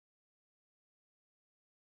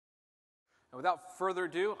And without further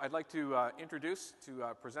ado, I'd like to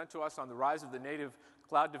present to us on the rise of the native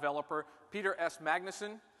cloud developer, Peter S.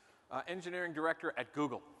 Magnusson, Engineering Director at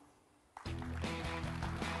Google. All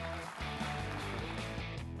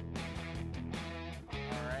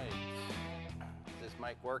right. Is this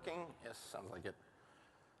mic working? Yes, sounds like it.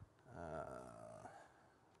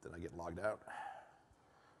 Did I get logged out?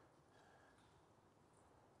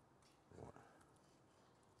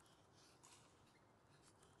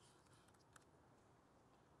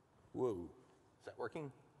 Whoa, is that working?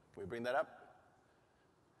 Can we bring that up?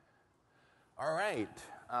 All right.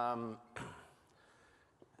 I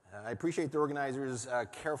appreciate the organizers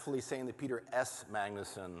carefully saying that Peter S.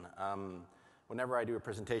 Magnusson. Whenever I do a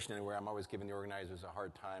presentation anywhere, I'm always giving the organizers a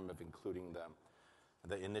hard time of including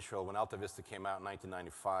the initial. When Alta Vista came out in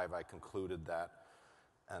 1995, I concluded that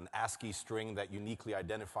an ASCII string that uniquely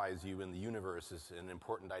identifies you in the universe is an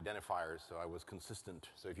important identifier, so I was consistent.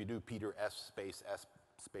 So if you do Peter S.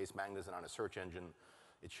 space Magnusson on a search engine,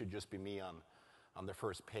 it should just be me on the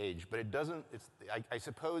first page. But it doesn't, I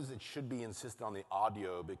suppose it should be insisted on the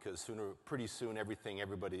audio because pretty soon everything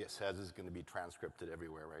everybody says is going to be transcripted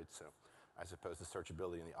everywhere, right? So I suppose the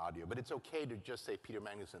searchability in the audio. But it's okay to just say Peter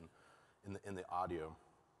Magnusson in the audio.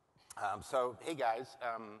 So hey guys,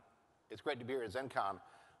 it's great to be here at ZendCon.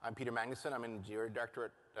 I'm Peter Magnusson. I'm an engineering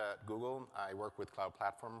director at Google. I work with cloud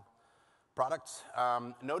platform products.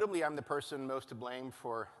 Notably, I'm the person most to blame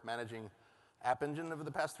for managing App Engine over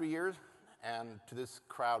the past 3 years. And to this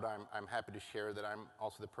crowd, I'm happy to share that I'm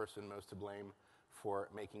also the person most to blame for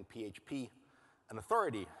making PHP an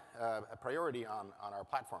authority, a priority on our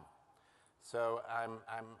platform. So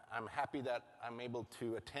I'm happy that I'm able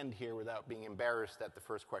to attend here without being embarrassed at the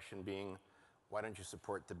first question being, why don't you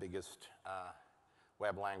support the biggest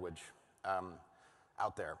web language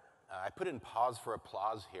out there? I put in pause for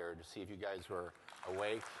applause here to see if you guys were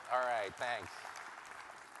awake. All right, thanks.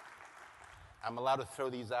 I'm allowed to throw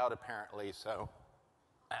these out, apparently, so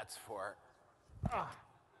that's for...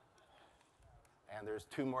 And there's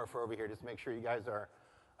 2 more for over here. Just make sure you guys are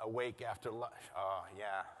awake after lunch. Oh,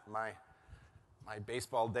 yeah, my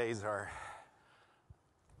baseball days are...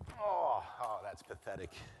 Oh, that's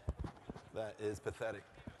pathetic. That is pathetic.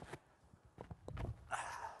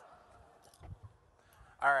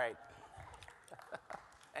 All right.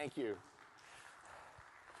 Thank you.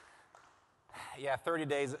 Yeah,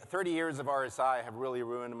 30 years of RSI have really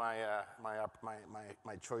ruined my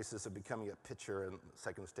choices of becoming a pitcher in the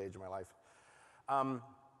second stage of my life. And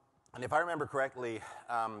if I remember correctly,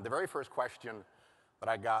 the very first question that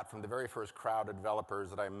I got from the very first crowd of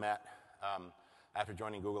developers that I met after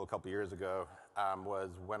joining Google a couple years ago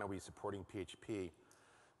was, when are we supporting PHP?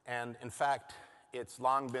 And in fact, it's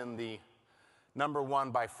long been the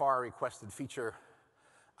 #1 by far requested feature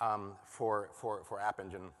for App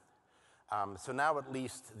Engine. So now at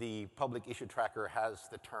least the public issue tracker has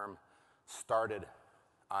the term started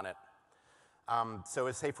on it. So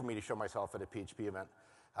it's safe for me to show myself at a PHP event.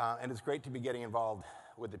 And it's great to be getting involved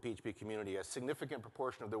with the PHP community. A significant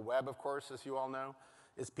proportion of the web, of course, as you all know,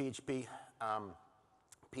 is PHP.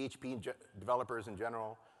 PHP developers in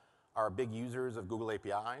general are big users of Google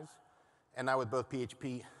APIs. And now with both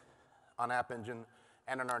PHP on App Engine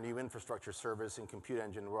and on our new infrastructure service in Compute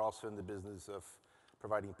Engine, we're also in the business of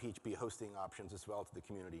providing PHP hosting options as well to the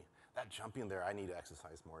community. That jumping there, I need to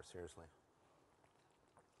exercise more, seriously.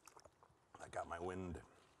 I got my wind.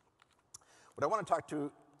 What I want to talk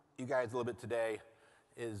to you guys a little bit today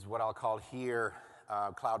is what I'll call here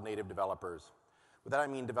cloud native developers. With that, I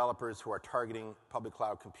mean developers who are targeting public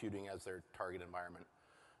cloud computing as their target environment.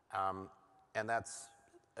 And that's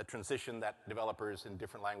a transition that developers in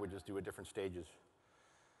different languages do at different stages.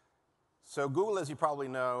 So Google, as you probably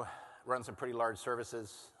know, runs some pretty large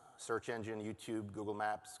services: search engine, YouTube, Google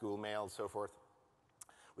Maps, Google Mail, so forth.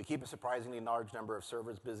 We keep a surprisingly large number of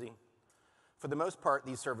servers busy. For the most part,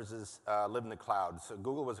 these services live in the cloud. So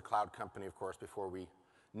Google was a cloud company, of course, before we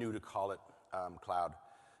knew to call it cloud.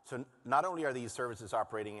 So not only are these services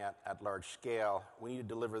operating at large scale, we need to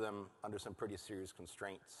deliver them under some pretty serious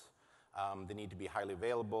constraints. They need to be highly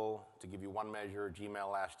available. To give you one measure,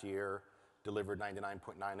 Gmail last year delivered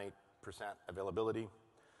 99.98% availability.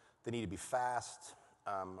 They need to be fast.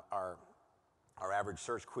 Our average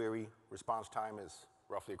search query response time is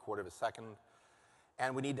roughly 1/4 of a second.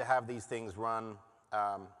 And we need to have these things run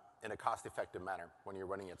in a cost-effective manner. When you're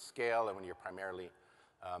running at scale and when you're primarily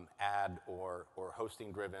ad or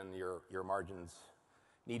hosting driven, your margins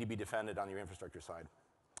need to be defended on your infrastructure side.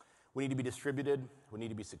 We need to be distributed. We need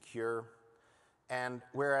to be secure. And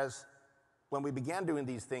whereas when we began doing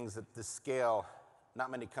these things at this scale,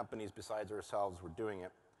 not many companies besides ourselves were doing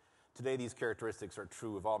it. Today, these characteristics are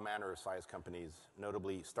true of all manner of size companies,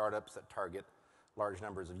 notably startups that target large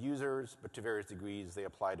numbers of users, but to various degrees, they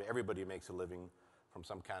apply to everybody who makes a living from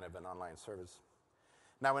some kind of an online service.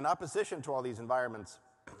 Now, in opposition to all these environments,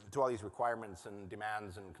 to all these requirements and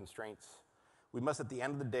demands and constraints, we must, at the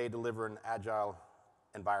end of the day, deliver an agile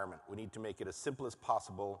environment. We need to make it as simple as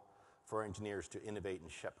possible for our engineers to innovate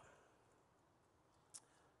and ship.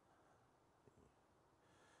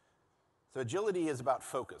 So agility is about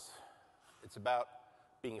focus. It's about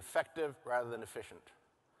being effective rather than efficient.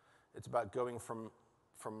 It's about going from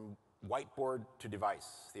whiteboard to device,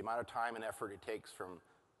 the amount of time and effort it takes from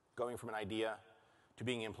going from an idea to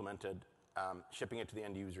being implemented, shipping it to the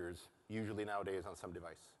end users, usually nowadays on some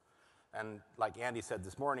device. And like Andy said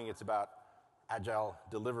this morning, it's about agile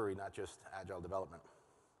delivery, not just agile development.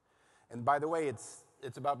 And by the way, it's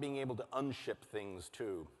about being able to unship things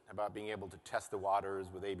too, about being able to test the waters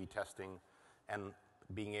with A/B testing and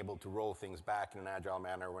being able to roll things back in an agile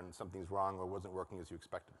manner when something's wrong or wasn't working as you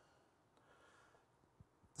expected.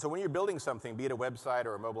 So when you're building something, be it a website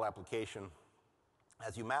or a mobile application,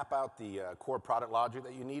 as you map out the core product logic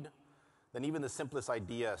that you need, then even the simplest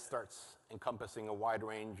idea starts encompassing a wide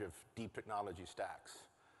range of deep technology stacks.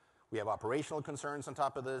 We have operational concerns on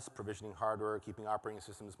top of this, provisioning hardware, keeping operating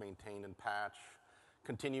systems maintained and patched,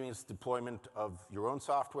 continuous deployment of your own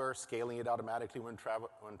software, scaling it automatically when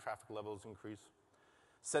traffic levels increase,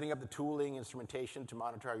 setting up the tooling, instrumentation to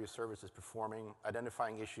monitor how your service is performing,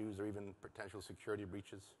 identifying issues or even potential security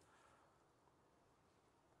breaches.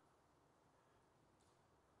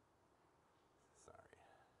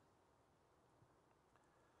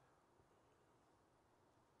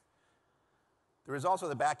 There is also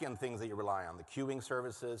the back-end things that you rely on, the queuing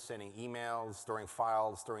services, sending emails, storing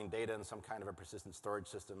files, storing data in some kind of a persistent storage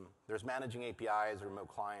system. There's managing APIs or remote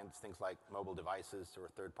clients, things like mobile devices or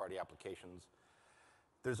third-party applications.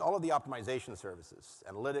 There's all of the optimization services,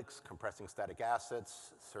 analytics, compressing static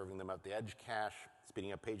assets, serving them at the edge cache,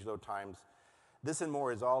 speeding up page load times. This and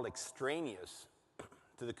more is all extraneous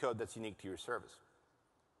to the code that's unique to your service.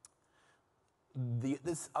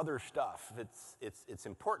 This other stuff, it's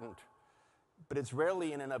important, but it's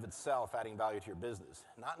rarely in and of itself adding value to your business.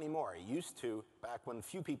 Not anymore. It used to, back when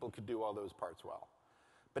few people could do all those parts well.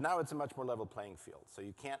 But now it's a much more level playing field, so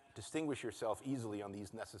you can't distinguish yourself easily on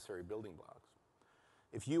these necessary building blocks.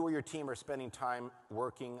 If you or your team are spending time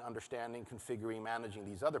working, understanding, configuring, managing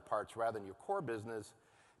these other parts rather than your core business,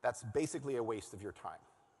 that's basically a waste of your time.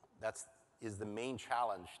 That is the main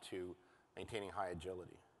challenge to maintaining high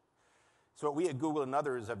agility. So what we at Google and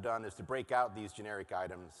others have done is to break out these generic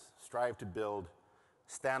items, strive to build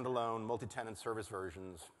standalone multi-tenant service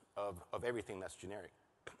versions of everything that's generic.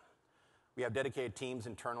 We have dedicated teams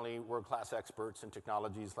internally, world-class experts in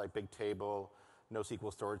technologies like Bigtable,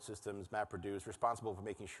 NoSQL storage systems, MapReduce, responsible for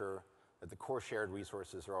making sure that the core shared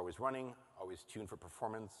resources are always running, always tuned for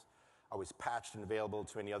performance, always patched and available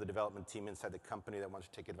to any other development team inside the company that wants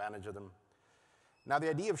to take advantage of them. Now, the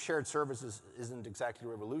idea of shared services isn't exactly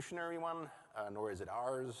a revolutionary one, nor is it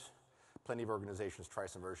ours. Plenty of organizations try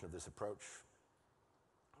some version of this approach.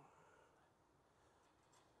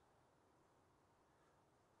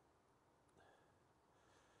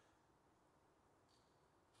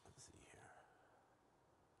 Let's see here.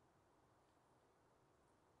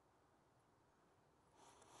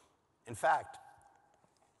 In fact,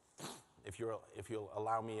 if you'll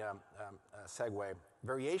allow me a segue,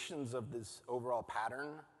 variations of this overall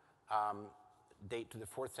pattern date to the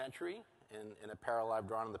 4th century in a parallel I've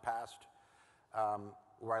drawn in the past,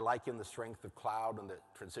 where I liken the strength of cloud and the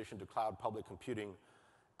transition to cloud public computing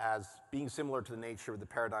as being similar to the nature of the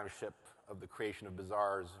paradigm shift of the creation of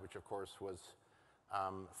bazaars, which of course was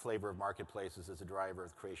flavor of marketplaces as a driver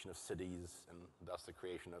of the creation of cities and thus the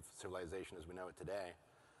creation of civilization as we know it today.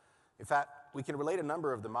 In fact, we can relate a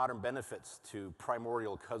number of the modern benefits to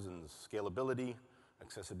primordial cousins: scalability,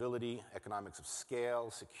 accessibility, economics of scale,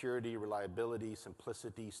 security, reliability,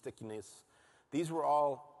 simplicity, stickiness. These were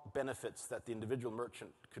all benefits that the individual merchant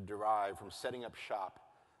could derive from setting up shop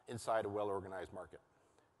inside a well-organized market.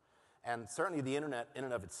 And certainly the internet in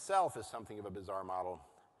and of itself is something of a bizarre model,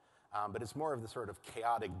 but it's more of the sort of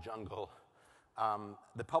chaotic jungle.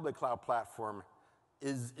 The public cloud platform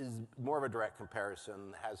is more of a direct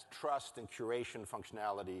comparison, has trust and curation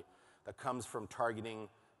functionality that comes from targeting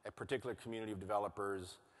a particular community of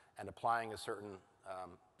developers and applying a certain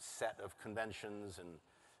set of conventions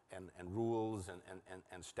and rules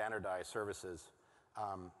and standardized services,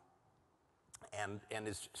 and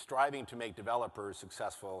is striving to make developers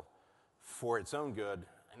successful for its own good,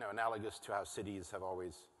 analogous to how cities have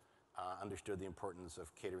always understood the importance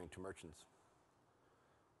of catering to merchants.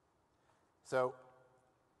 So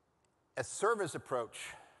A service approach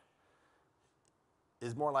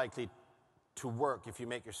is more likely to work if you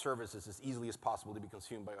make your services as easily as possible to be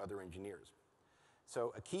consumed by other engineers.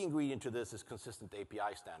 So a key ingredient to this is consistent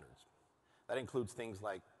API standards. That includes things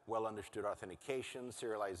like well-understood authentication,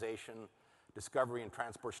 serialization, discovery and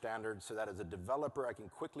transport standards, so that as a developer, I can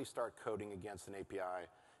quickly start coding against an API,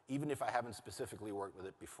 even if I haven't specifically worked with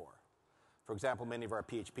it before. For example, many of our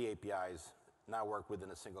PHP APIs now work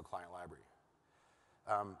within a single client library.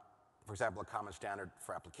 For example, a common standard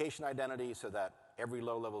for application identity, so that every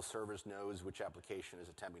low-level service knows which application is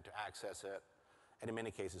attempting to access it, and in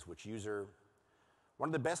many cases, which user. One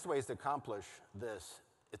of the best ways to accomplish this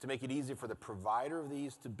is to make it easy for the provider of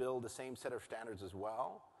these to build the same set of standards as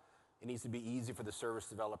well. It needs to be easy for the service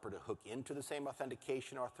developer to hook into the same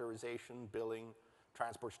authentication, authorization, billing,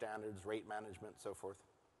 transport standards, rate management, so forth.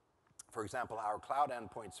 For example, our cloud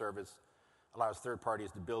endpoint service allows third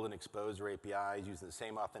parties to build and expose their APIs using the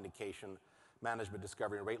same authentication, management,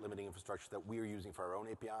 discovery, and rate limiting infrastructure that we are using for our own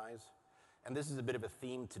APIs. And this is a bit of a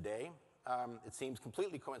theme today. It seems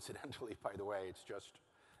completely coincidentally, by the way. It's just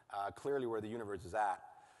clearly where the universe is at.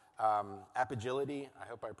 App Agility, I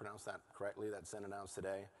hope I pronounced that correctly, that Zen announced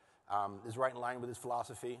today, is right in line with this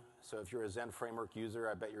philosophy. So if you're a Zen framework user,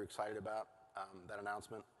 I bet you're excited about that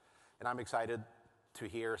announcement. And I'm excited to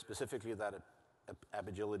hear specifically that App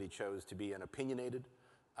Agility chose to be an opinionated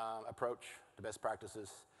approach to best practices.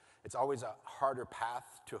 It's always a harder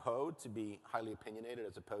path to hoe to be highly opinionated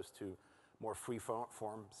as opposed to more free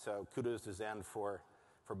form. So kudos to Zen for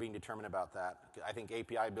being determined about that. I think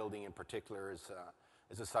API building in particular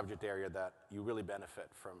is a subject area that you really benefit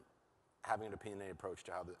from having an opinionated approach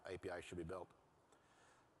to how the API should be built.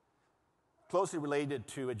 Closely related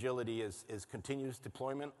to agility is continuous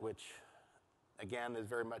deployment, which again is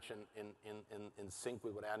very much in sync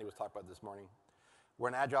with what Andy was talking about this morning. We're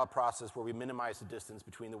an agile process where we minimize the distance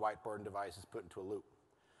between the whiteboard and devices put into a loop.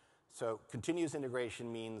 So continuous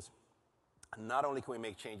integration means not only can we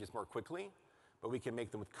make changes more quickly, but we can make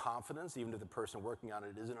them with confidence, even if the person working on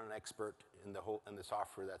it isn't an expert in the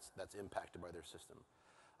software that's impacted by their system.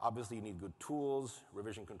 Obviously, you need good tools,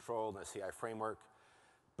 revision control, and a CI framework.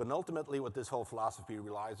 But ultimately, what this whole philosophy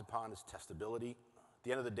relies upon is testability. At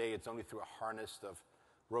the end of the day, it's only through a harness of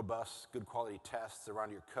robust, good quality tests around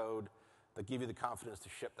your code that give you the confidence to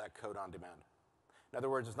ship that code on demand. In other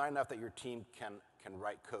words, it's not enough that your team can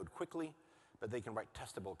write code quickly, but they can write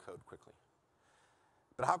testable code quickly.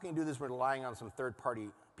 But how can you do this when relying on some third-party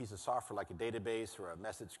piece of software like a database or a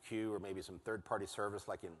message queue or maybe some third-party service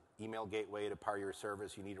like an email gateway to power your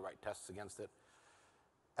service? You need to write tests against it.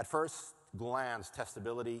 At first glance,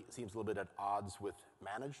 testability seems a little bit at odds with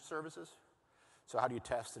managed services. So how do you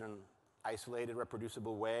test in an isolated,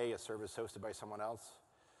 reproducible way a service hosted by someone else?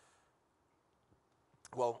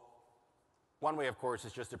 Well, one way, of course,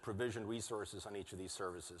 is just to provision resources on each of these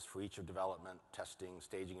services for each of development, testing,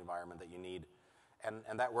 staging environment that you need.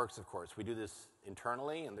 And that works, of course. We do this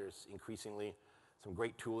internally, and there's increasingly some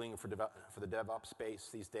great tooling for the DevOps space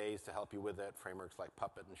these days to help you with it, frameworks like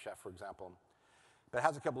Puppet and Chef, for example. But it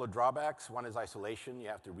has a couple of drawbacks. One is isolation. You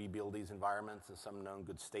have to rebuild these environments in some known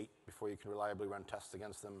good state before you can reliably run tests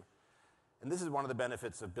against them. And this is one of the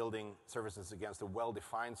benefits of building services against a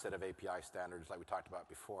well-defined set of API standards like we talked about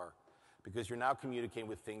before, because you're now communicating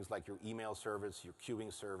with things like your email service, your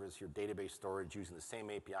queuing service, your database storage using the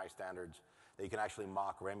same API standards that you can actually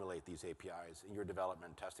mock or emulate these APIs in your development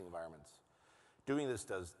and testing environments. Doing this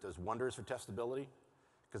does wonders for testability,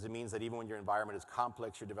 because it means that even when your environment is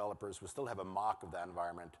complex, your developers will still have a mock of that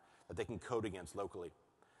environment that they can code against locally.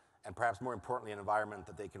 And perhaps more importantly, an environment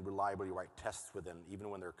that they can reliably write tests within, even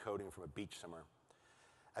when they're coding from a beach somewhere.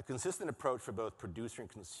 A consistent approach for both producer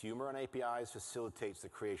and consumer on APIs facilitates the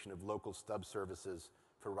creation of local stub services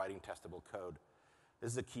for writing testable code.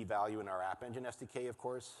 This is a key value in our App Engine SDK, of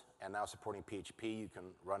course, and now supporting PHP, you can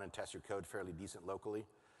run and test your code fairly decent locally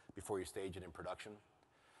before you stage it in production.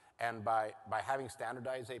 And by having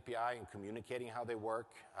standardized API and communicating how they work,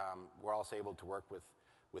 we're also able to work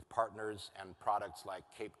with partners and products like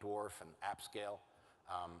Cape Dwarf and AppScale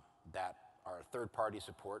that are third-party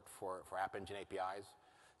support for App Engine APIs,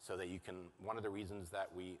 so that you can, one of the reasons that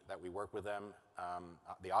we work with them,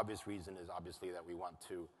 the obvious reason is obviously that we want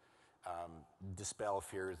to dispel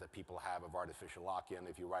fears that people have of artificial lock-in.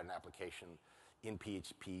 If you write an application in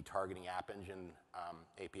PHP targeting App Engine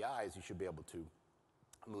APIs, you should be able to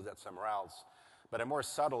move that somewhere else. But a more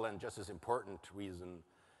subtle and just as important reason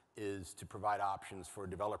is to provide options for a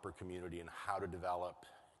developer community and how to develop,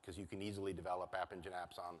 because you can easily develop App Engine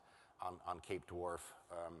apps on Cape Dwarf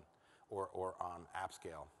or on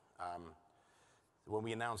AppScale. When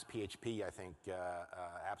we announced PHP, I think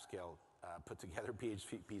AppScale put together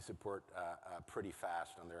PHP support pretty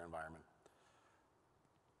fast on their environment.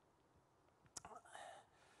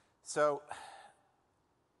 So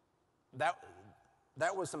that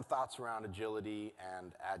was some thoughts around agility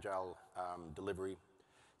and agile delivery.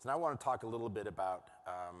 So now I want to talk a little bit about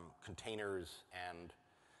containers. And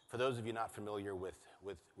for those of you not familiar with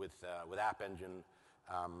App Engine,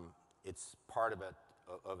 it's part of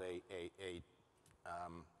a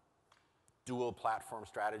dual platform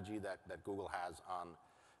strategy that Google has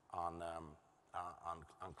on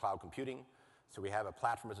cloud computing. So we have a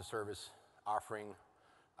platform as a service offering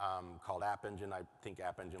called App Engine. I think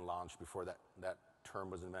App Engine launched before that term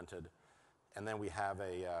was invented. And then we have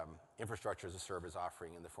a infrastructure as a service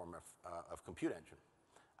offering in the form of Compute Engine.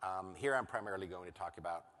 Here I'm primarily going to talk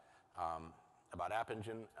about App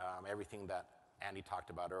Engine. Everything that Andy talked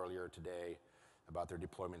about earlier today about their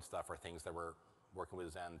deployment stuff are things that we're working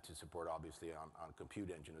with Zen to support, obviously, on Compute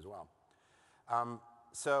Engine as well.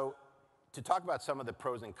 So to talk about some of the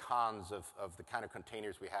pros and cons of the kind of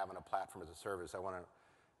containers we have on a platform as a service, I want to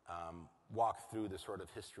walk through the sort of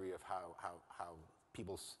history of how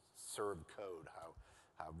people serve code,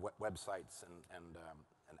 how websites and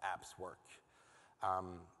apps work.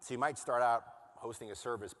 So you might start out hosting a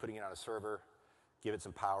service, putting it on a server, give it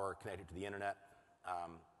some power, connect it to the internet.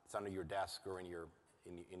 It's under your desk or in your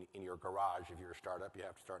garage. If you're a startup, you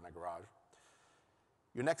have to start in a garage.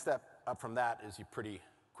 Your next step up from that is you pretty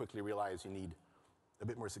quickly realize you need a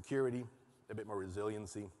bit more security, a bit more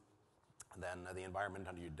resiliency than the environment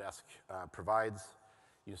under your desk provides.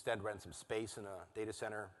 You instead rent some space in a data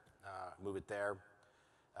center, move it there.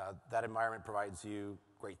 That environment provides you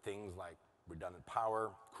great things like redundant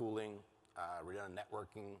power, cooling, redundant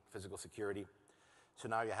networking, physical security. So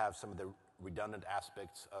now you have some of the redundant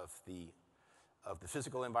aspects of the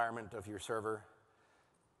physical environment of your server.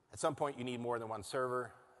 At some point, you need more than one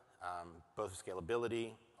server, both for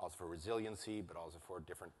scalability, also for resiliency, but also for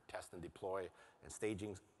different test and deploy and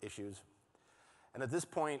staging issues. And at this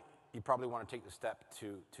point, you probably want to take the step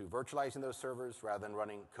to virtualizing those servers rather than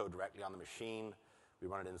running code directly on the machine. We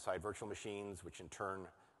run it inside virtual machines, which in turn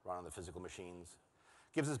run on the physical machines.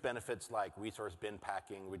 Gives us benefits like resource bin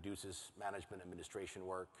packing, reduces management administration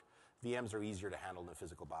work. VMs are easier to handle than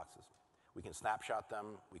physical boxes. We can snapshot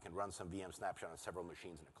them. We can run some VM snapshot on several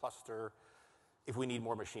machines in a cluster. If we need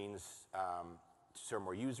more machines to serve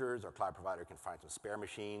more users, our cloud provider can find some spare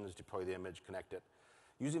machines, deploy the image, connect it.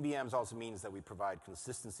 Using VMs also means that we provide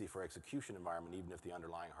consistency for execution environment, even if the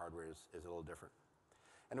underlying hardware is a little different.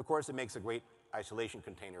 And of course, it makes a great isolation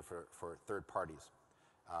container for third parties,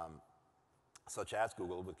 such as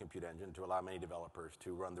Google with Compute Engine, to allow many developers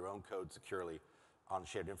to run their own code securely on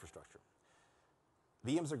shared infrastructure.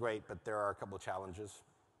 VMs are great, but there are a couple of challenges.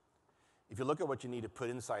 If you look at what you need to put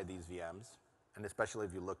inside these VMs, and especially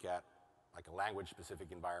if you look at like a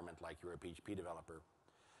language-specific environment like you're a PHP developer,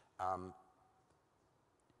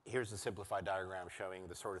 here's a simplified diagram showing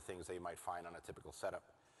the sort of things that you might find on a typical setup.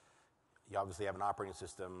 You obviously have an operating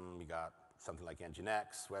system. You got something like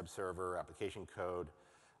Nginx, web server, application code.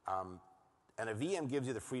 And a VM gives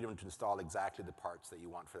you the freedom to install exactly the parts that you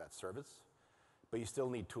want for that service, but you still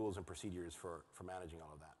need tools and procedures for managing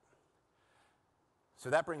all of that. So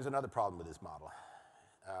that brings another problem with this model.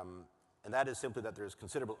 And that is simply that there's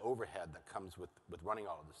considerable overhead that comes with running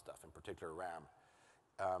all of this stuff, in particular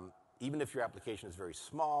RAM. Even if your application is very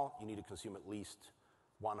small, you need to consume at least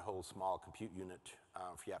one whole small compute unit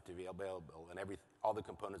for you have to be available, and all the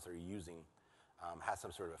components that you're using has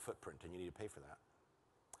some sort of a footprint, and you need to pay for that.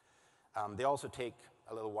 They also take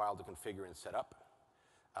a little while to configure and set up.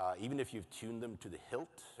 Even if you've tuned them to the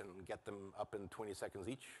hilt and get them up in 20 seconds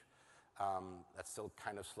each, that's still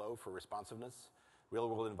kind of slow for responsiveness.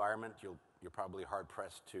 Real-world environment, you're probably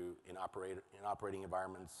hard-pressed to, in operating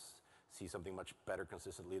environments, see something much better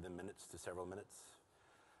consistently than minutes to several minutes.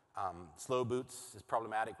 Slow boots is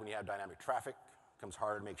problematic when you have dynamic traffic. It becomes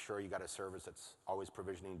harder to make sure you got a service that's always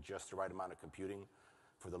provisioning just the right amount of computing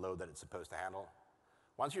for the load that it's supposed to handle.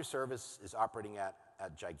 Once your service is operating at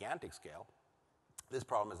gigantic scale, this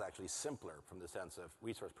problem is actually simpler from the sense of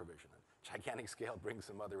resource provision. Gigantic scale brings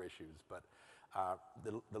some other issues, but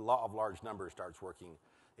the law of large numbers starts working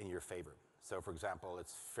in your favor. So, for example,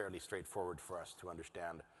 it's fairly straightforward for us to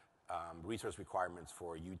understand resource requirements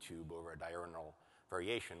for YouTube over a diurnal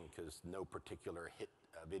variation, because no particular hit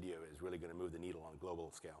video is really going to move the needle on a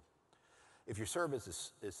global scale. If your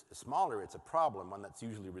service is smaller, it's a problem, one that's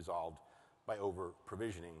usually resolved by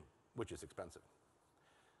over-provisioning, which is expensive.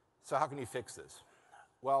 So how can you fix this?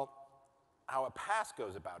 Well, how a PaaS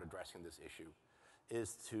goes about addressing this issue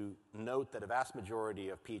is to note that a vast majority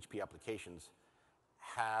of PHP applications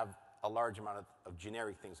have a large amount of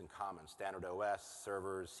generic things in common: standard OS,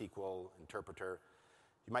 servers, SQL, interpreter.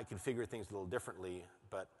 You might configure things a little differently,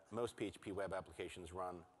 but most PHP web applications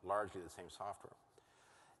run largely the same software.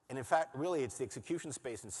 And in fact, really, it's the execution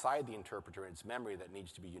space inside the interpreter and its memory that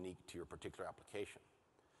needs to be unique to your particular application.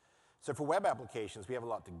 So for web applications, we have a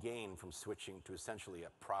lot to gain from switching to essentially a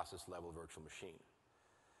process-level virtual machine.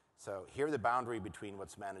 So here, the boundary between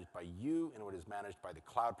what's managed by you and what is managed by the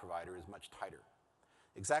cloud provider is much tighter.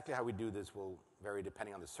 Exactly how we do this will vary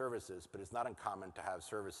depending on the services, but it's not uncommon to have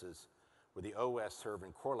services where the OS, server,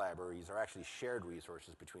 and core libraries are actually shared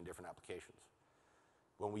resources between different applications.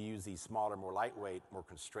 When we use these smaller, more lightweight, more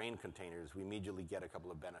constrained containers, we immediately get a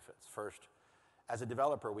couple of benefits. First, as a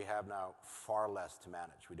developer, we have now far less to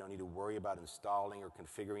manage. We don't need to worry about installing or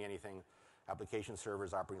configuring anything. Application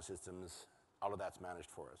servers, operating systems, all of that's managed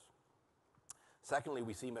for us. Secondly,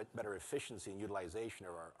 we see much better efficiency and utilization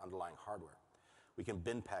of our underlying hardware. We can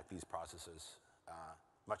bin pack these processes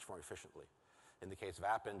much more efficiently. In the case of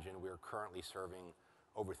App Engine, we're currently serving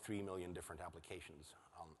over 3 million different applications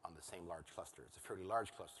on the same large cluster. It's a fairly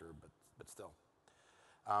large cluster, but still.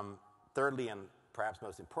 Thirdly, and perhaps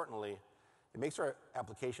most importantly, it makes our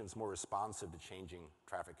applications more responsive to changing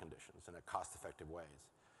traffic conditions in a cost-effective ways.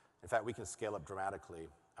 In fact, we can scale up dramatically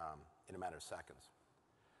in a matter of seconds.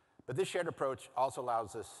 But this shared approach also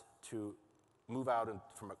allows us to move out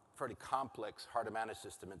from a fairly complex, hard-to-manage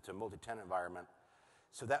system into a multi-tenant environment.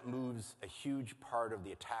 So that moves a huge part of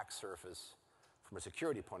the attack surface from a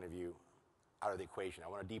security point of view out of the equation. I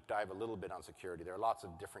want to deep dive a little bit on security. There are lots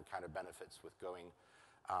of different kind of benefits with going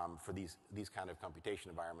for these kind of computation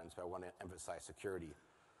environments, but I want to emphasize security.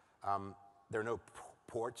 There are no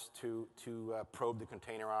ports to probe the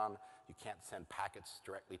container on. You can't send packets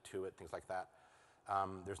directly to it, things like that.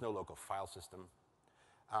 There's no local file system.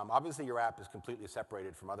 Obviously, your app is completely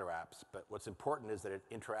separated from other apps, but what's important is that it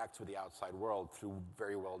interacts with the outside world through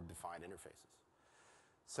very well-defined interfaces.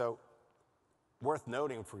 So worth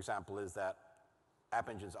noting, for example, is that App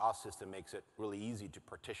Engine's auth system makes it really easy to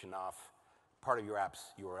partition off part of your app's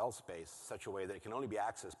URL space such a way that it can only be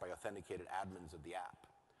accessed by authenticated admins of the app.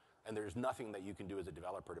 And there's nothing that you can do as a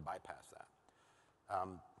developer to bypass that.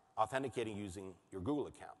 Authenticating using your Google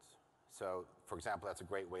accounts. So, for example, that's a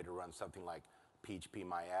great way to run something like PHP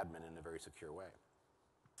MyAdmin in a very secure way.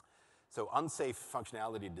 So unsafe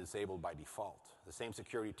functionality disabled by default. The same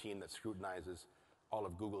security team that scrutinizes all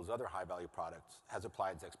of Google's other high-value products has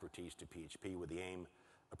applied its expertise to PHP with the aim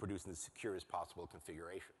of producing the securest possible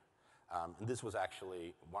configuration. And this was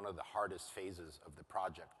actually one of the hardest phases of the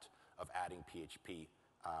project of adding PHP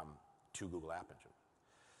to Google App Engine.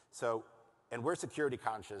 So, and we're security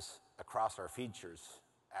conscious across our features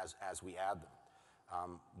as we add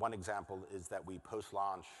them. One example is that we,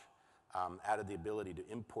 post-launch, added the ability to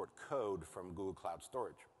import code from Google Cloud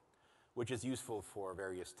Storage, which is useful for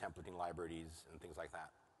various templating libraries and things like that.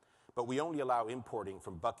 But we only allow importing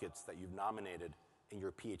from buckets that you've nominated in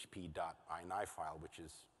your php.ini file, which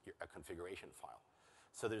is a configuration file.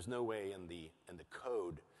 So there's no way in the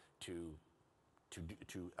code to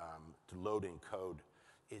load in code.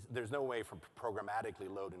 There's no way for programmatically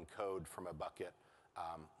load in code from a bucket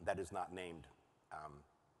that is not named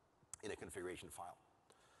in a configuration file.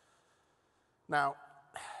 Now,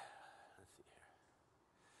 let's see here.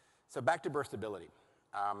 So back to burstability.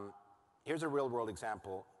 Here's a real-world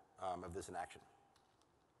example of this in action.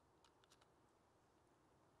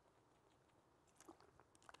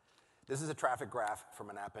 This is a traffic graph from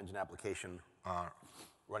an App Engine application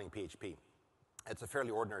running PHP. It's a fairly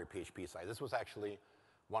ordinary PHP site. This was actually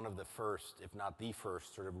one of the first, if not the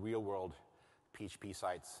first, sort of real-world PHP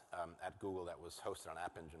sites at Google that was hosted on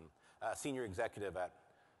App Engine. A senior executive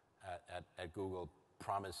at Google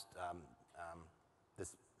promised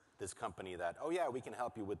this company that, oh yeah, we can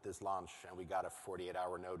help you with this launch, and we got a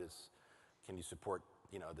 48-hour notice. Can you support,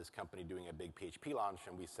 this company doing a big PHP launch?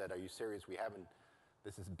 And we said, are you serious? We haven't.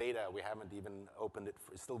 This is beta. We haven't even opened it.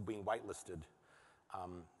 It's still being whitelisted.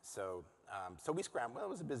 So we scrambled. Well, it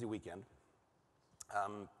was a busy weekend.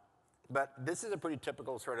 But this is a pretty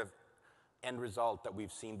typical sort of end result that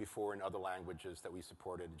we've seen before in other languages that we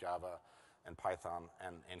supported, Java and Python.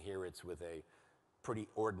 And here it's with a pretty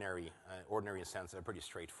ordinary in a sense, a pretty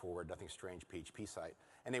straightforward, nothing strange PHP site.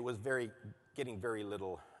 And it was getting very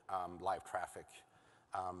little live traffic.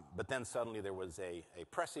 But then suddenly there was a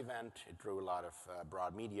press event. It drew a lot of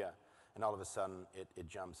broad media. And all of a sudden, it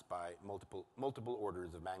jumps by multiple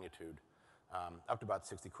orders of magnitude, up to about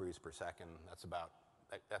 60 queries per second.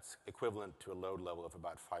 That's equivalent to a load level of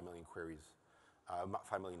about 5 million queries,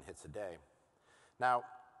 5 million hits a day. Now,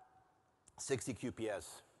 60 QPS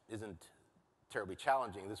isn't terribly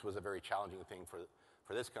challenging. This was a very challenging thing for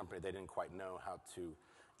for this company, they didn't quite know how to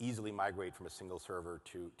easily migrate from a single server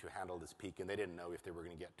to handle this peak, and they didn't know if they were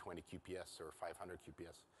going to get 20 QPS or 500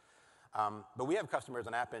 QPS. But we have customers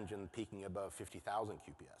on App Engine peaking above 50,000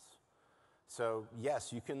 QPS. So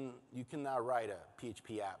yes, you can now write a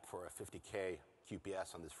PHP app for a 50K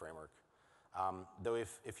QPS on this framework. Though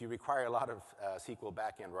if you require a lot of SQL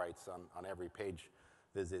backend writes on every page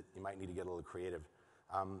visit, you might need to get a little creative.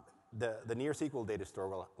 The near SQL data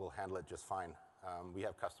store will handle it just fine. We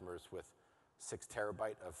have customers with 6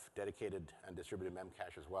 terabyte of dedicated and distributed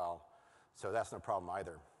memcache as well, so that's no problem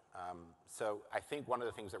either. So I think one of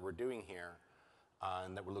the things that we're doing here,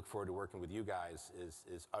 and that we look forward to working with you guys,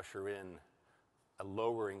 is usher in a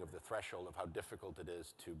lowering of the threshold of how difficult it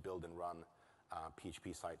is to build and run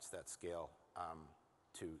PHP sites that scale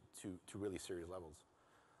to really serious levels.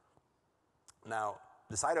 Now,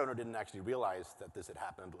 the site owner didn't actually realize that this had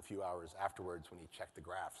happened a few hours afterwards when he checked the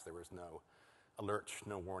graphs. There was no alerts,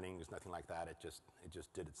 no warnings, nothing like that. It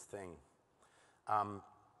just did its thing.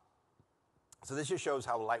 So this just shows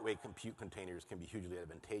how lightweight compute containers can be hugely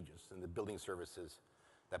advantageous in the building services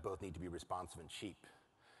that both need to be responsive and cheap.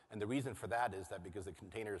 And the reason for that is that because the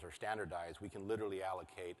containers are standardized, we can literally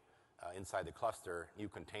allocate inside the cluster new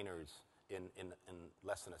containers in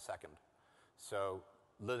less than a second. So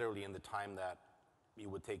literally in the time that it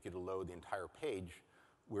would take you to load the entire page,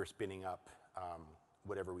 we're spinning up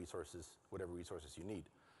whatever resources you need.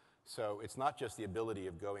 So it's not just the ability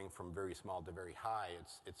of going from very small to very high.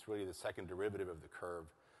 It's really the second derivative of the curve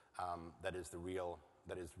that is real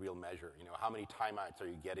measure. You know, how many timeouts are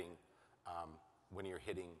you getting when you're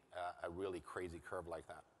hitting a really crazy curve like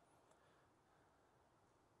that?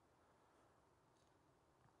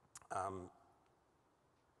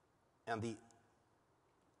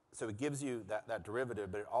 So it gives you that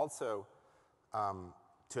derivative, but it also,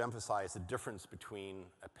 to emphasize the difference between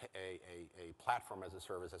a platform as a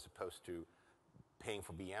service as opposed to paying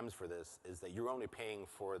for VMs for this, is that you're only paying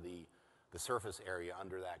for the surface area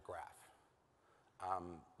under that graph.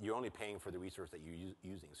 You're only paying for the resource that you're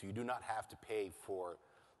using. So you do not have to pay for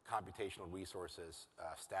computational resources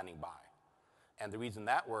standing by. And the reason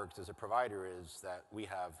that works as a provider is that we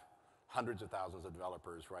have hundreds of thousands of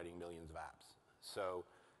developers writing millions of apps. So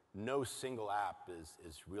no single app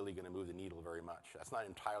is really going to move the needle very much. That's not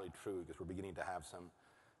entirely true, because we're beginning to have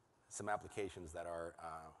some applications that are,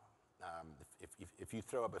 if you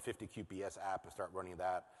throw up a 50 QPS app and start running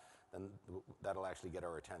that, then that'll actually get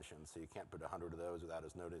our attention. So you can't put 100 of those without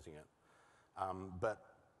us noticing it. But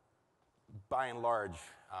by and large,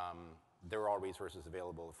 there are all resources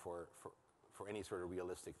available for any sort of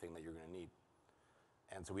realistic thing that you're going to need.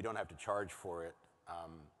 And so we don't have to charge for it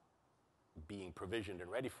being provisioned and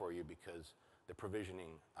ready for you, because the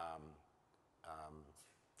provisioning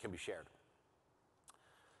can be shared.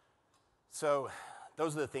 So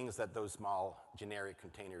those are the things that those small generic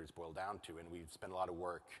containers boil down to, and we've spent a lot of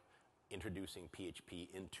work introducing PHP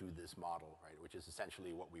into this model, right? Which is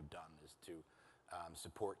essentially what we've done, is to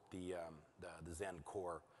support the Zen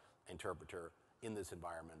core interpreter in this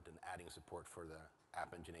environment, and adding support for the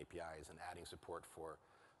App Engine APIs, and adding support for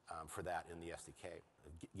that in the SDK.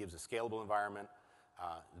 It gives a scalable environment,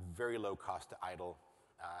 very low cost to idle.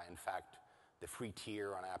 In fact, the free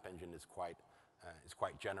tier on App Engine is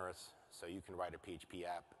quite generous. So you can write a PHP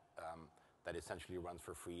app that essentially runs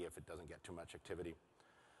for free if it doesn't get too much activity.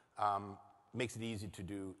 Makes it easy to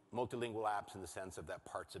do multilingual apps, in the sense of that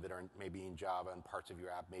parts of it are maybe in Java and parts of your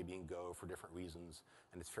app may be in Go for different reasons.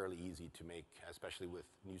 And it's fairly easy to make, especially with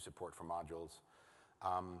new support for modules.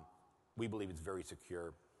 We believe it's very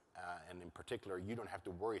secure. And in particular, you don't have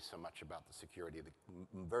to worry so much about the security.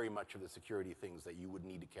 Very much of the security things that you would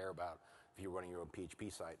need to care about if you're running your own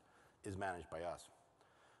PHP site is managed by us.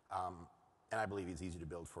 And I believe it's easy to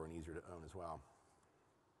build for and easier to own as well.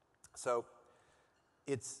 So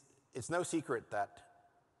it's no secret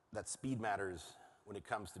that speed matters when it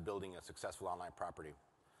comes to building a successful online property.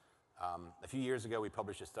 A few years ago, we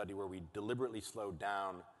published a study where we deliberately slowed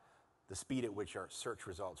down the speed at which our search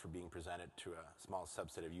results were being presented to a small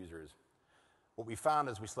subset of users. What we found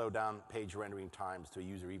as we slowed down page rendering times to a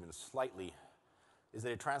user even slightly is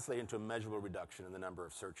that it translated into a measurable reduction in the number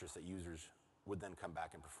of searches that users would then come back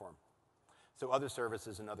and perform. So other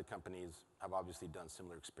services and other companies have obviously done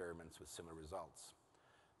similar experiments with similar results.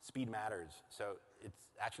 Speed matters. So it's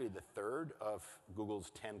actually the third of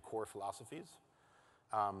Google's 10 core philosophies.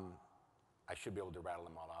 I should be able to rattle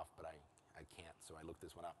them all off, but I can't, so I looked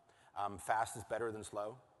this one up. Fast is better than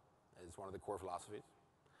slow is one of the core philosophies.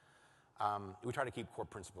 We try to keep core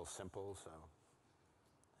principles simple, so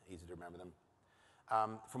easy to remember them.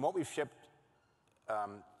 From what we've shipped at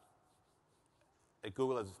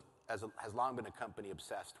Google has long been a company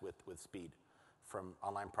obsessed with speed, from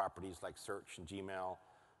online properties like Search and Gmail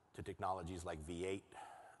to technologies like V8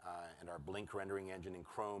 and our Blink rendering engine in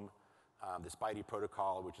Chrome, the Spidey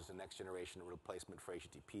protocol, which is the next generation replacement for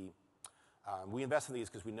HTTP. We invest in these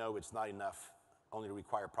because we know it's not enough only to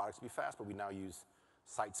require products to be fast, but we now use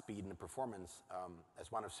site speed and performance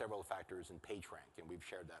as one of several factors in PageRank, and we've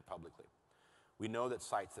shared that publicly. We know that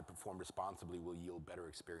sites that perform responsibly will yield better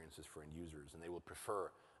experiences for end users, and they will prefer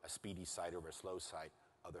a speedy site over a slow site,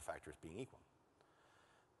 other factors being equal.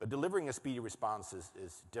 But delivering a speedy response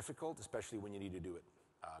is difficult, especially when you need to do it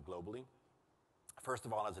globally. First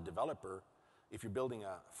of all, as a developer, if you're building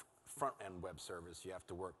a front-end web service, you have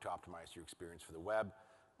to work to optimize your experience for the web.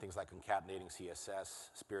 Things like concatenating CSS,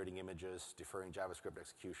 spiriting images, deferring JavaScript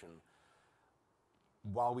execution.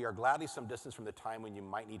 While we are gladly some distance from the time when you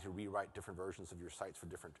might need to rewrite different versions of your sites for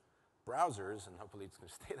different browsers, and hopefully it's going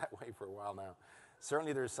to stay that way for a while now,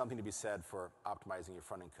 certainly there's something to be said for optimizing your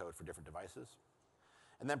front-end code for different devices.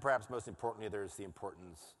 And then perhaps most importantly, there's the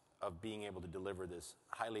importance of being able to deliver this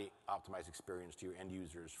highly optimized experience to your end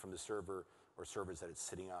users from the server or servers that it's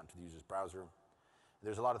sitting on to the user's browser.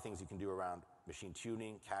 There's a lot of things you can do around machine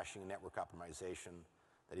tuning, caching, and network optimization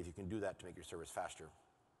that if you can do that to make your service faster.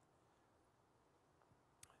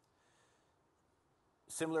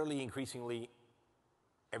 Similarly, increasingly,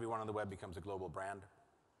 everyone on the web becomes a global brand.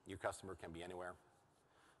 Your customer can be anywhere.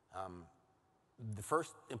 The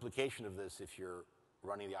first implication of this, if you're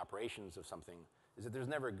running the operations of something, is that there's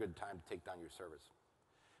never a good time to take down your service.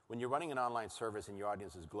 When you're running an online service and your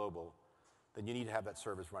audience is global, then you need to have that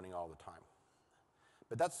service running all the time.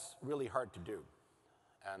 But that's really hard to do.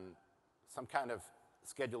 And some kind of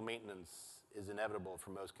scheduled maintenance is inevitable for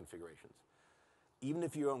most configurations. Even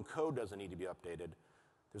if your own code doesn't need to be updated,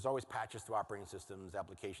 there's always patches to operating systems,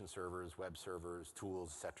 application servers, web servers,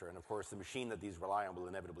 tools, et cetera. And of course, the machine that these rely on will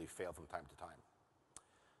inevitably fail from time to time.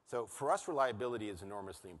 So for us, reliability is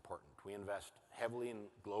enormously important. We invest heavily in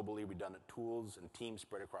globally redundant tools and teams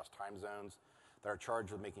spread across time zones that are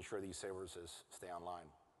charged with making sure these services stay online.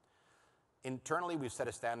 Internally, we've set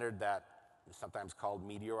a standard that is sometimes called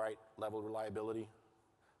meteorite-level reliability,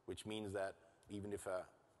 which means that even if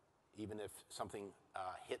something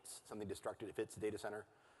something destructive hits the data center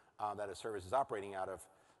that a service is operating out of,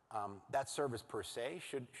 that service per se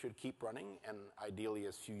should keep running, and ideally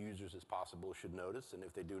as few users as possible should notice, and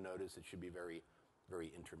if they do notice, it should be very,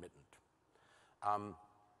 very intermittent.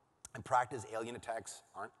 In practice, alien attacks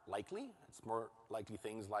aren't likely. It's more likely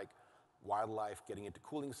things like wildlife getting into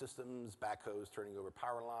cooling systems, backhoes turning over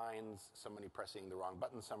power lines, somebody pressing the wrong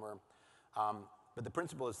button somewhere. But the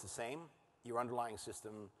principle is the same. Your underlying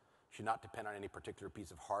system should not depend on any particular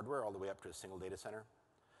piece of hardware all the way up to a single data center.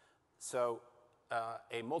 So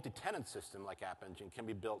a multi-tenant system like App Engine can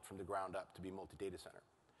be built from the ground up to be multi-data center.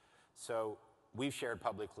 So we've shared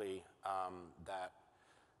publicly that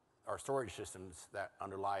our storage systems that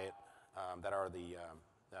underlie it, that are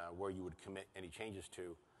where you would commit any changes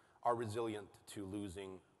to, are resilient to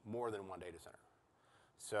losing more than one data center.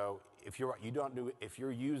 So if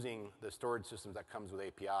you're using the storage systems that comes with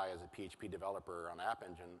API as a PHP developer on App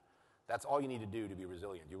Engine, that's all you need to do to be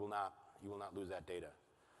resilient. You will not lose that data.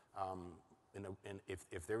 And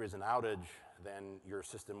if there is an outage, then your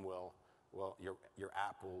system your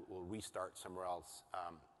app will restart somewhere else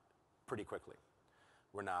pretty quickly.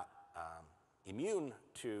 We're not immune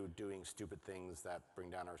to doing stupid things that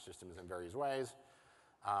bring down our systems in various ways.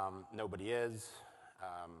 Nobody is.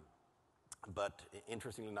 But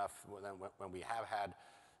interestingly enough, when we have had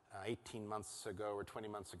 18 months ago or 20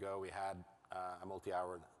 months ago, we had a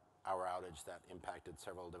multi-hour outage that impacted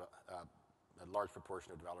a large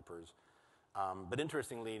proportion of developers. But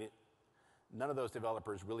interestingly, none of those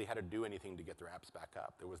developers really had to do anything to get their apps back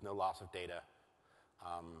up. There was no loss of data.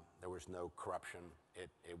 There was no corruption.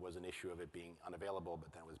 It was an issue of it being unavailable,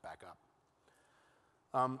 but then it was back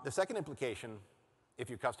up. The second implication, if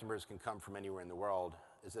your customers can come from anywhere in the world,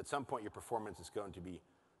 is at some point your performance is going to be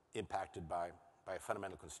impacted by a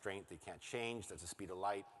fundamental constraint that you can't change. That's the speed of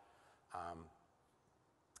light.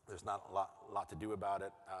 There's not a lot to do about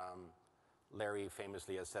it. Larry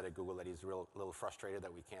famously has said at Google that he's a little frustrated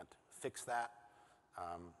that we can't fix that,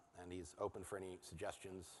 and he's open for any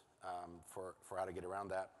suggestions for how to get around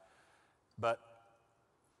that. But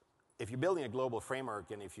if you're building a global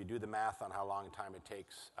framework, and if you do the math on how long time it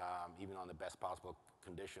takes, even on the best possible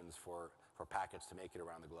conditions for packets to make it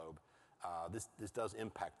around the globe, this does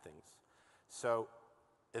impact things. So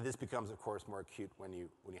this becomes, of course, more acute when you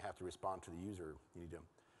have to respond to the user. You need to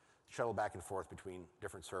shuttle back and forth between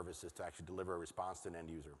different services to actually deliver a response to an end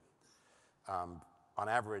user. On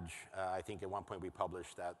average, I think at one point we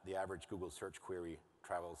published that the average Google search query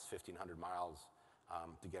travels 1,500 miles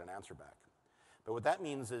to get an answer back. But what that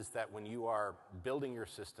means is that when you are building your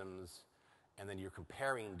systems and then you're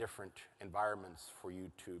comparing different environments for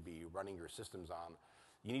you to be running your systems on,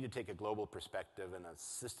 you need to take a global perspective and a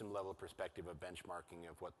system-level perspective of benchmarking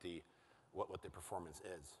of what the performance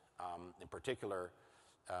is. In particular,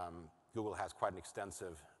 Google has quite an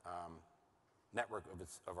extensive network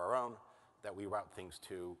of our own that we route things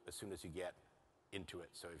to as soon as you get into it.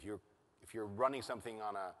 So if you're running something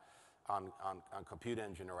on Compute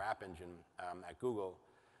Engine or App Engine at Google,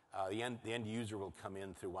 the end user will come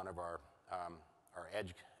in through one of our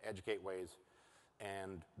edge gateways,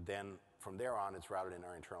 and then from there on, it's routed in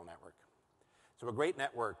our internal network. So a great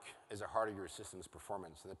network is a heart of your system's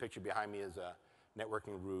performance. And the picture behind me is a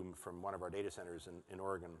networking room from one of our data centers in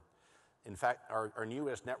Oregon. In fact, our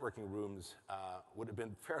newest networking rooms would have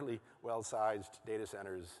been fairly well-sized data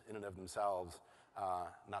centers in and of themselves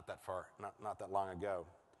not that long ago.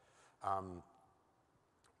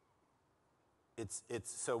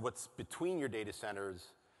 So what's between your data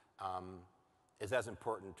centers is as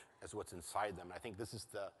important as what's inside them. And I think this is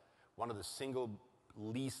one of the single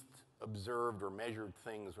least observed or measured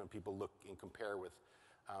things when people look and compare with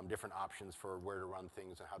different options for where to run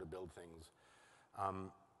things and how to build things.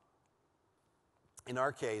 In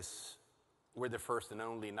our case, we're the first and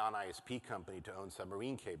only non-ISP company to own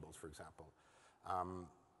submarine cables, for example.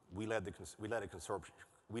 We led the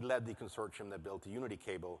consortium that built the Unity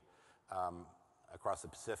cable across the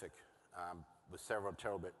Pacific with several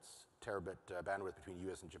terabit bandwidth between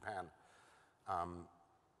US and Japan.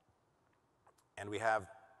 And we have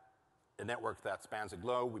a network that spans the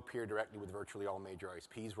globe. We peer directly with virtually all major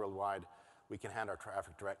ISPs worldwide. We can hand our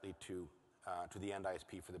traffic directly to the end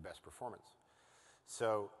ISP for the best performance.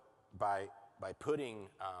 So by putting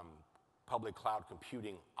public cloud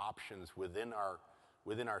computing options within our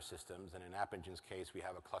systems, and in App Engine's case, we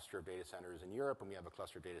have a cluster of data centers in Europe and we have a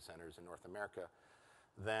cluster of data centers in North America,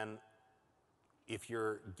 then if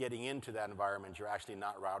you're getting into that environment, you're actually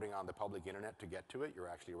not routing on the public internet to get to it. You're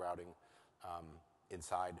actually routing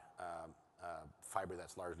inside fiber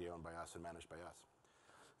that's largely owned by us and managed by us.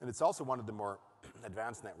 And it's also one of the more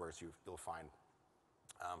advanced networks you'll find.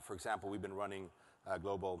 For example, we've been running a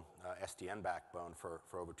global SDN backbone for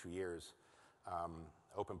over 2 years,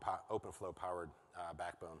 OpenFlow powered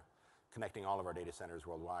backbone, connecting all of our data centers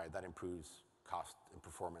worldwide. That improves cost and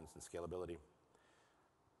performance and scalability.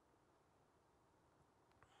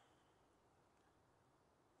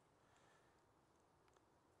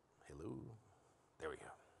 Hello. There we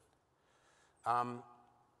go.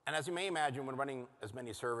 And as you may imagine, when running as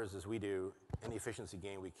many servers as we do, any efficiency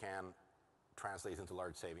gain we can translates into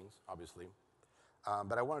large savings, obviously.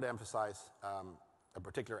 But I wanted to emphasize a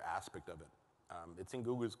particular aspect of it. It's in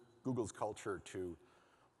Google's culture to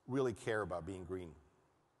really care about being green.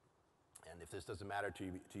 And if this doesn't matter to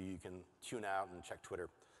you, you can tune out and check Twitter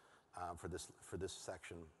for this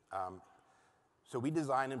section. So we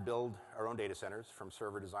design and build our own data centers from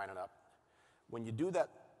server design and up. When you do that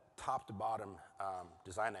top to bottom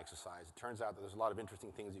design exercise, it turns out that there's a lot of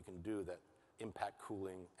interesting things you can do that impact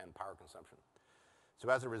cooling and power consumption. So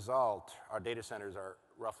as a result, our data centers are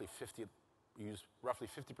use roughly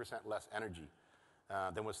 50% less energy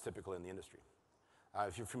than what's typical in the industry.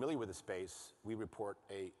 If you're familiar with the space, we report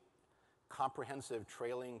a comprehensive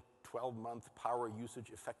trailing 12-month power usage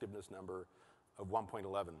effectiveness number of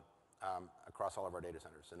 1.11 across all of our data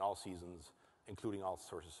centers in all seasons, including all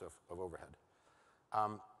sources of overhead.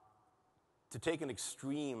 To take an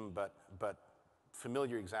extreme but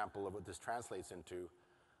familiar example of what this translates into,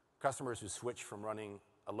 customers who switch from running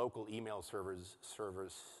a local email server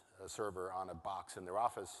on a box in their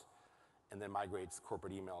office and then migrates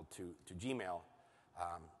corporate email to Gmail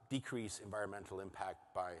decrease environmental impact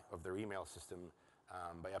of their email system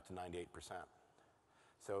by up to 98%.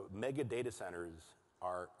 So mega data centers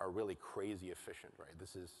are really crazy efficient, right?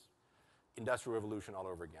 This is industrial revolution all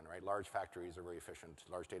over again, right? Large factories are very efficient.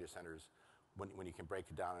 Large data centers, when you can break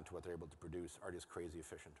it down into what they're able to produce, are just crazy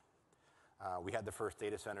efficient. We had the first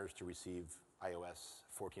data centers to receive iOS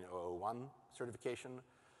 14.001 certification.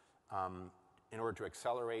 In order to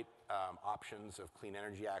accelerate options of clean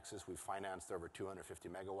energy access, we've financed over 250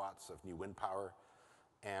 megawatts of new wind power.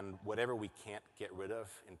 And whatever we can't get rid of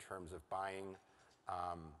in terms of buying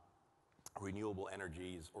renewable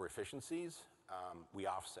energies or efficiencies, we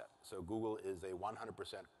offset. So Google is a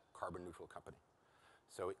 100% carbon neutral company.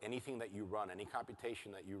 So anything that you run, any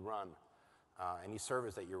computation that you run, any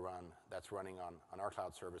service that you run that's running on our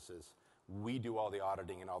cloud services, we do all the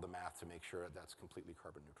auditing and all the math to make sure that's completely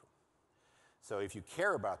carbon neutral. So if you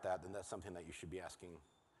care about that, then that's something that you should be asking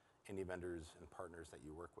any vendors and partners that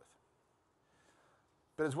you work with.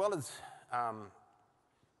 But as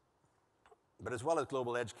well as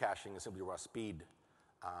global edge caching and simply raw speed,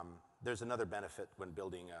 there's another benefit when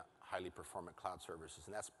building a highly performant cloud services,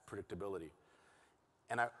 and that's predictability.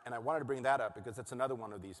 And I wanted to bring that up because that's another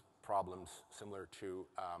one of these problems similar to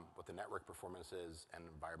what the network performance is and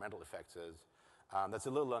environmental effects is. That's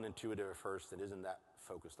a little unintuitive at first and isn't that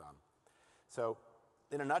focused on. So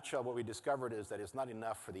in a nutshell, what we discovered is that it's not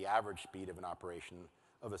enough for the average speed of an operation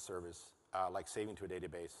of a service, like saving to a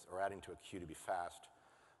database or adding to a queue to be fast.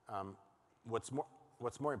 What's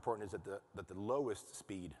more important is that the lowest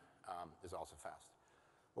speed is also fast.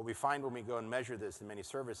 What we find when we go and measure this in many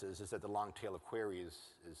services is that the long tail of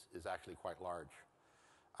queries is actually quite large.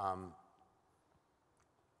 Let's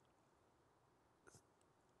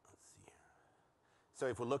see here. So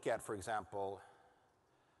if we look at, for example,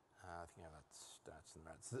 I think I have that stats in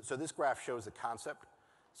that. So this graph shows the concept.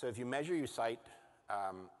 So if you measure your site,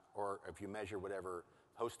 or if you measure whatever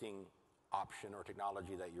hosting option or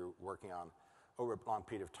technology that you're working on over a long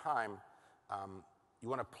period of time, you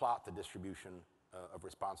want to plot the distribution of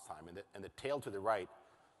response time. And the tail to the right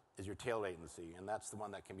is your tail latency, and that's the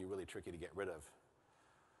one that can be really tricky to get rid of.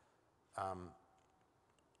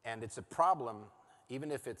 And it's a problem,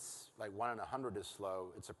 even if it's like 1 in 100 is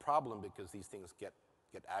slow, it's a problem because these things get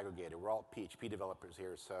aggregated. We're all PHP developers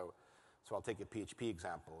here, so I'll take a PHP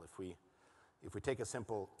example. If we take a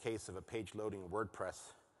simple case of a page loading in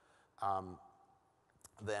WordPress,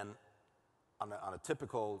 then on a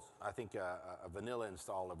typical, I think a vanilla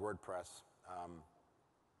install of WordPress,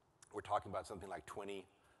 we're talking about something like 20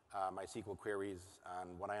 MySQL queries.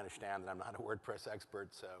 And what I understand, and I'm not a WordPress expert,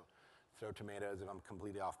 so throw tomatoes if I'm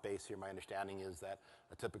completely off base here. My understanding is that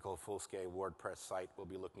a typical full-scale WordPress site will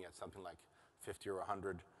be looking at something like 50 or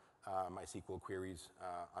 100 MySQL queries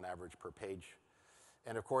on average per page.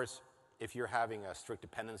 And of course, if you're having a strict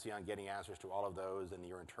dependency on getting answers to all of those and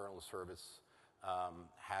your internal service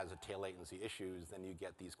has a tail latency issues, then you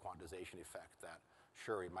get these quantization effect that,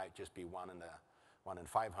 sure, it might just be 1 in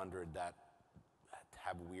 500 that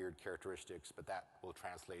have weird characteristics, but that will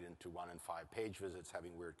translate into 1 in 5 page visits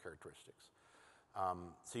having weird characteristics.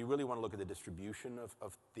 So you really want to look at the distribution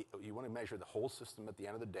you want to measure the whole system at the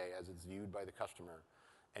end of the day as it's viewed by the customer,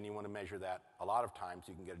 and you want to measure that a lot of times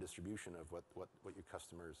you can get a distribution of what your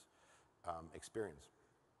customers experience.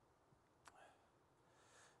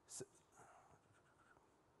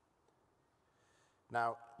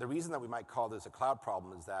 Now, the reason that we might call this a cloud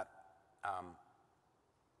problem is that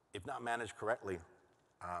if not managed correctly,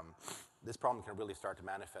 this problem can really start to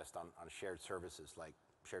manifest on shared services like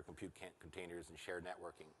shared compute containers and shared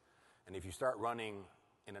networking. And if you start running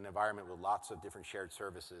in an environment with lots of different shared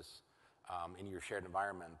services in your shared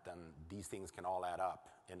environment, then these things can all add up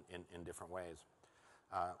in different ways,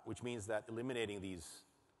 which means that eliminating these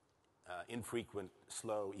infrequent,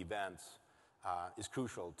 slow events is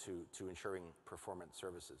crucial to ensuring performant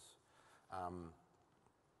services.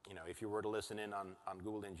 If you were to listen in on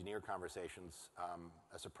Google engineer conversations,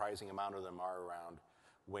 a surprising amount of them are around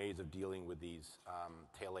ways of dealing with these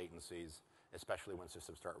tail latencies, especially when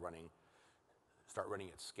systems start running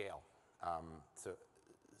at scale.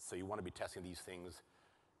 So you want to be testing these things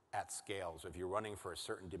at scale. So if you're running for a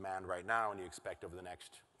certain demand right now and you expect over the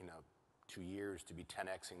next 2 years to be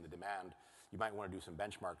 10xing the demand, you might want to do some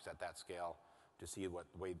benchmarks at that scale to see what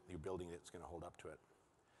way you're building it's going to hold up to it.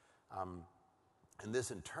 And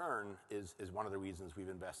this, in turn, is one of the reasons we've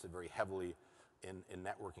invested very heavily in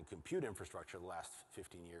network and compute infrastructure the last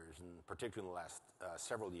 15 years, and particularly in the last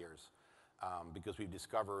several years, because we've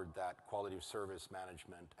discovered that quality of service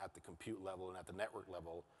management at the compute level and at the network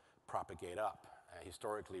level propagate up.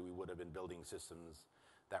 Historically, we would have been building systems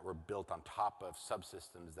that were built on top of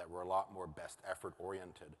subsystems that were a lot more best effort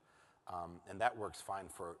oriented. And that works fine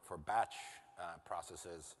for batch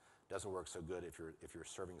processes. Doesn't work so good if you're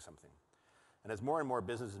serving something. And as more and more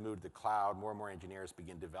businesses move to the cloud, more and more engineers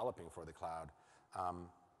begin developing for the cloud,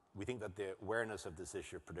 we think that the awareness of this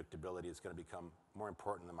issue of predictability is going to become more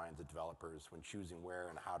important in the minds of developers when choosing where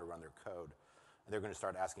and how to run their code. And they're going to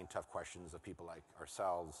start asking tough questions of people like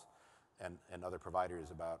ourselves and other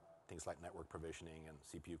providers about things like network provisioning and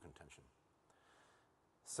CPU contention.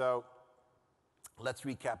 So let's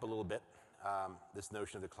recap a little bit this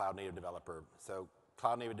notion of the cloud-native developer. So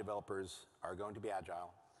cloud-native developers are going to be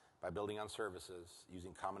agile by building on services,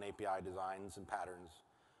 using common API designs and patterns,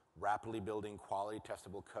 rapidly building quality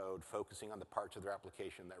testable code, focusing on the parts of their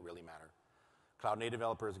application that really matter. Cloud-native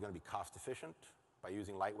developers are going to be cost-efficient by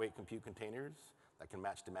using lightweight compute containers that can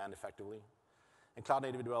match demand effectively. And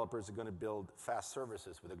cloud-native developers are going to build fast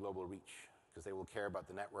services with a global reach because they will care about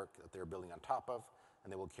the network that they're building on top of,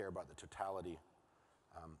 and they will care about the totality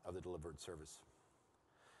of the delivered service.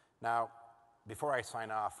 Now, before I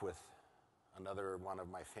sign off with another one of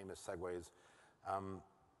my famous segues,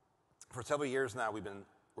 for several years now, we've been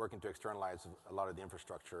working to externalize a lot of the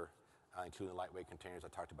infrastructure, including lightweight containers. I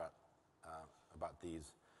talked about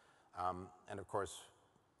these. And of course,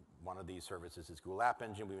 one of these services is Google App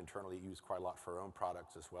Engine. We internally use quite a lot for our own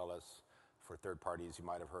products as well as for third parties you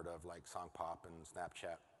might have heard of, like Songpop and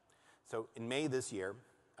Snapchat. So in May this year,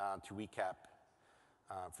 to recap,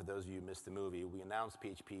 for those of you who missed the movie, we announced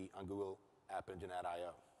PHP on Google App Engine at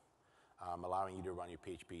I/O, allowing you to run your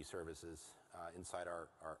PHP services inside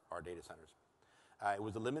our data centers. It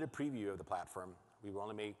was a limited preview of the platform. We were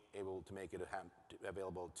only able to make it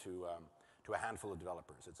available to a handful of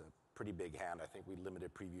developers. It's a pretty big hand. I think we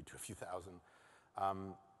limited preview to a few thousand.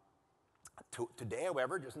 Today,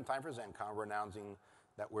 however, just in time for ZendCon, we're announcing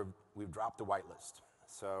that we've dropped the whitelist.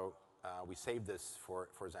 So we saved this for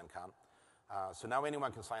ZendCon. So now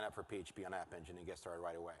anyone can sign up for PHP on App Engine and get started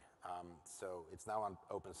right away. So it's now on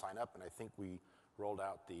open sign up, and I think we rolled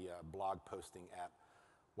out the blog posting at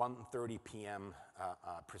 1:30 p.m.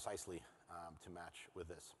 Precisely to match with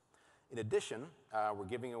this. In addition, we're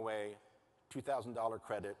giving away $2,000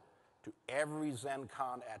 credit to every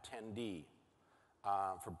ZendCon attendee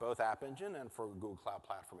for both App Engine and for Google Cloud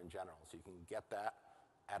Platform in general. So you can get that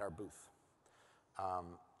at our booth.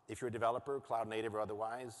 If you're a developer, cloud native or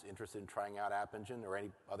otherwise, interested in trying out App Engine or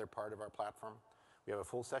any other part of our platform, we have a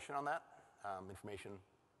full session on that, information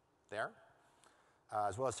there,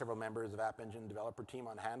 as well as several members of App Engine developer team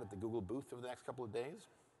on hand at the Google booth over the next couple of days.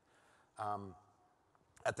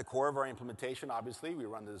 At the core of our implementation, obviously, we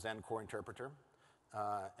run the Zen core interpreter.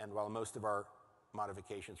 And while most of our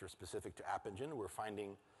modifications are specific to App Engine, we're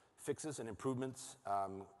finding fixes and improvements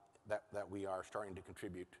that we are starting to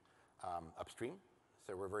contribute upstream.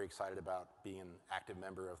 So we're very excited about being an active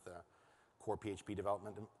member of the core PHP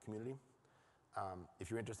development community. If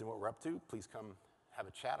you're interested in what we're up to, please come have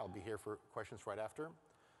a chat. I'll be here for questions right after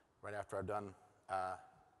I've done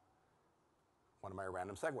one of my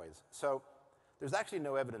random segues. So there's actually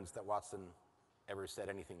no evidence that Watson ever said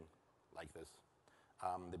anything like this.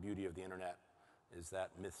 The beauty of the internet is that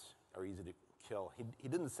myths are easy to kill. He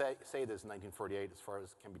didn't say this in 1948, as far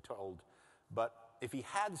as can be told, but if he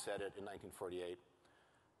had said it in 1948,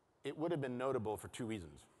 it would have been notable for two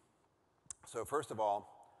reasons. So first of all,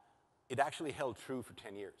 it actually held true for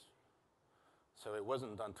 10 years. So it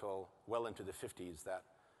wasn't until well into the 50s that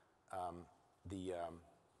the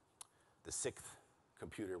sixth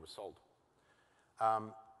computer was sold.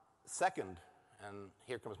 Second, and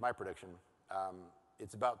here comes my prediction,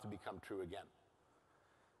 it's about to become true again.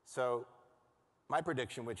 So my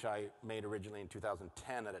prediction, which I made originally in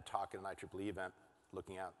 2010 at a talk at an IEEE event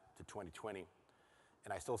looking out to 2020,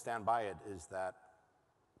 and I still stand by it, is that,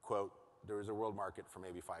 quote, there is a world market for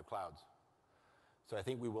maybe 5 clouds. So I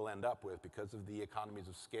think we will end up with, because of the economies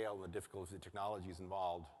of scale and the difficulties of the technologies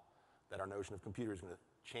involved, that our notion of computer is going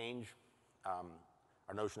to change.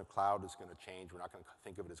 Our notion of cloud is going to change. We're not going to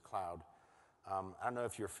think of it as cloud. I don't know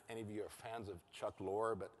if any of you are fans of Chuck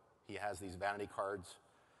Lorre, but he has these vanity cards.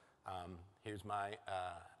 Here's my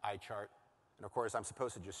eye chart. And of course, I'm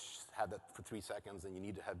supposed to just have that for 3 seconds, and you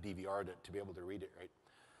need to have DVR'd it to be able to read it, right?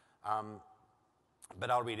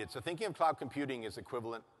 But I'll read it. So thinking of cloud computing is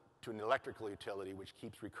equivalent to an electrical utility, which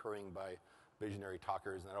keeps recurring by visionary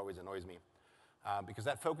talkers, and that always annoys me. Because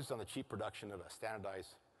that focus on the cheap production of a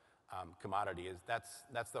standardized commodity,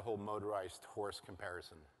 that's the whole motorized horse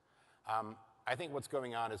comparison. I think what's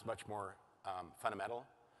going on is much more fundamental.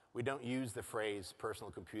 We don't use the phrase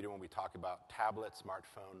personal computer when we talk about tablet,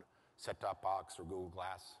 smartphone, set-top box, or Google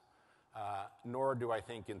Glass. Nor do I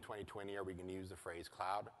think in 2020 are we going to use the phrase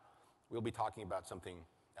cloud. We'll be talking about something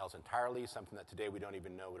else entirely, something that today we don't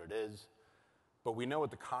even know what it is. But we know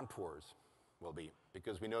what the contours will be,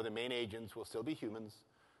 because we know the main agents will still be humans.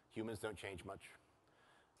 Humans don't change much.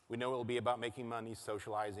 We know it will be about making money,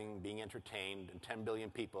 socializing, being entertained, and 10 billion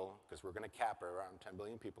people, because we're going to cap it around 10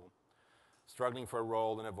 billion people, struggling for a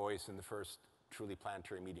role and a voice in the first truly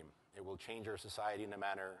planetary medium. It will change our society in a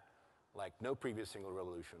manner like no previous single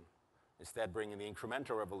revolution, instead bringing the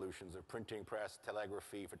incremental revolutions of printing, press,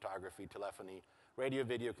 telegraphy, photography, telephony, radio,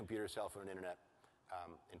 video, computer, cell phone, and internet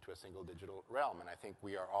into a single digital realm. And I think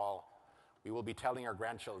we will be telling our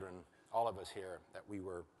grandchildren, all of us here, that we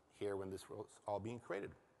were here when this was all being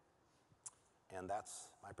created. And that's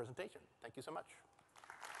my presentation. Thank you so much.